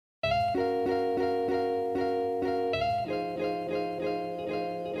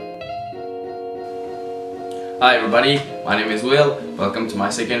Hi everybody, my name is Will. Welcome to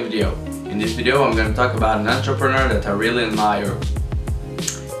my second video. In this video I'm going to talk about an entrepreneur that I really admire.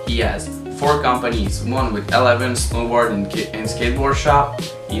 He has 4 companies, one with 11 snowboard and skateboard shop.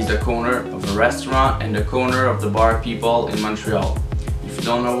 He's the owner of a restaurant and the owner of the bar People in Montreal. If you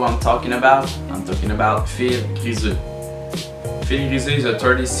don't know who I'm talking about Phil Griseux. Phil Griseux is a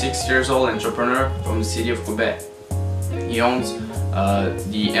 36 years old entrepreneur from the city of Quebec. He owns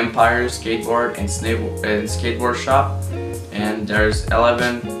the Empire skateboard and skateboard shop, and there's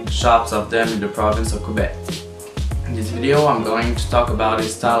 11 shops of them in the province of Quebec. In this video I'm going to talk about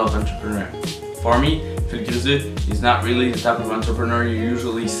his style of entrepreneur. For me, Phil Griseux is not really the type of entrepreneur you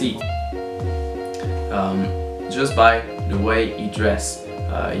usually see. Just by the way he dresses.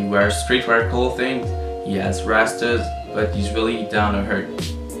 He wears streetwear clothing, he has rastas, but he's really down to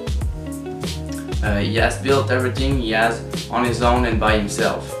earth. He has built everything he has on his own and by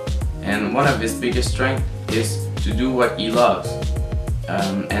himself. And one of his biggest strengths is to do what he loves.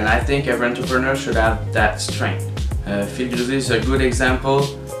 And I think every entrepreneur should have that strength. Phil Griseux is a good example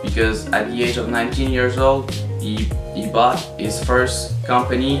because at the age of 19 years old, he bought his first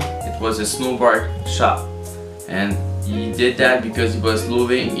company. It was a snowboard shop. And he did that because he was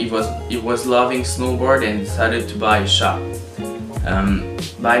loving snowboard and decided to buy a shop.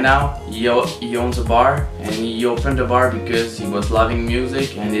 By now he owns a bar, and he opened the bar because he was loving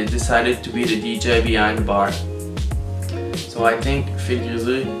music and he decided to be the DJ behind the bar. So I think Phil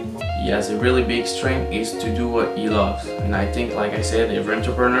Griseux, he has a really big strength is to do what he loves, and I think, like I said, every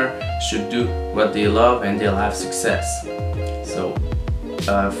entrepreneur should do what they love and they'll have success. So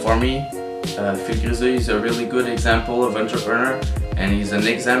for me, Phil Griseux is a really good example of entrepreneur, and he's an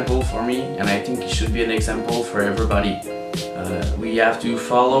example for me, and I think he should be an example for everybody. We have to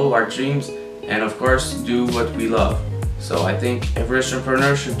follow our dreams and of course do what we love. So I think every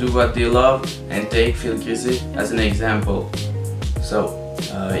entrepreneur should do what they love and take Phil Griseux as an example. So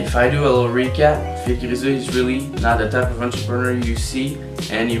if I do a little recap, Phil Griseux is really not the type of entrepreneur you see,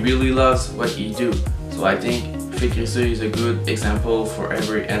 and he really loves what he do. So I think Phil Griseux is a good example for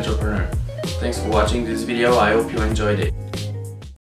every entrepreneur. Thanks for watching this video, I hope you enjoyed it.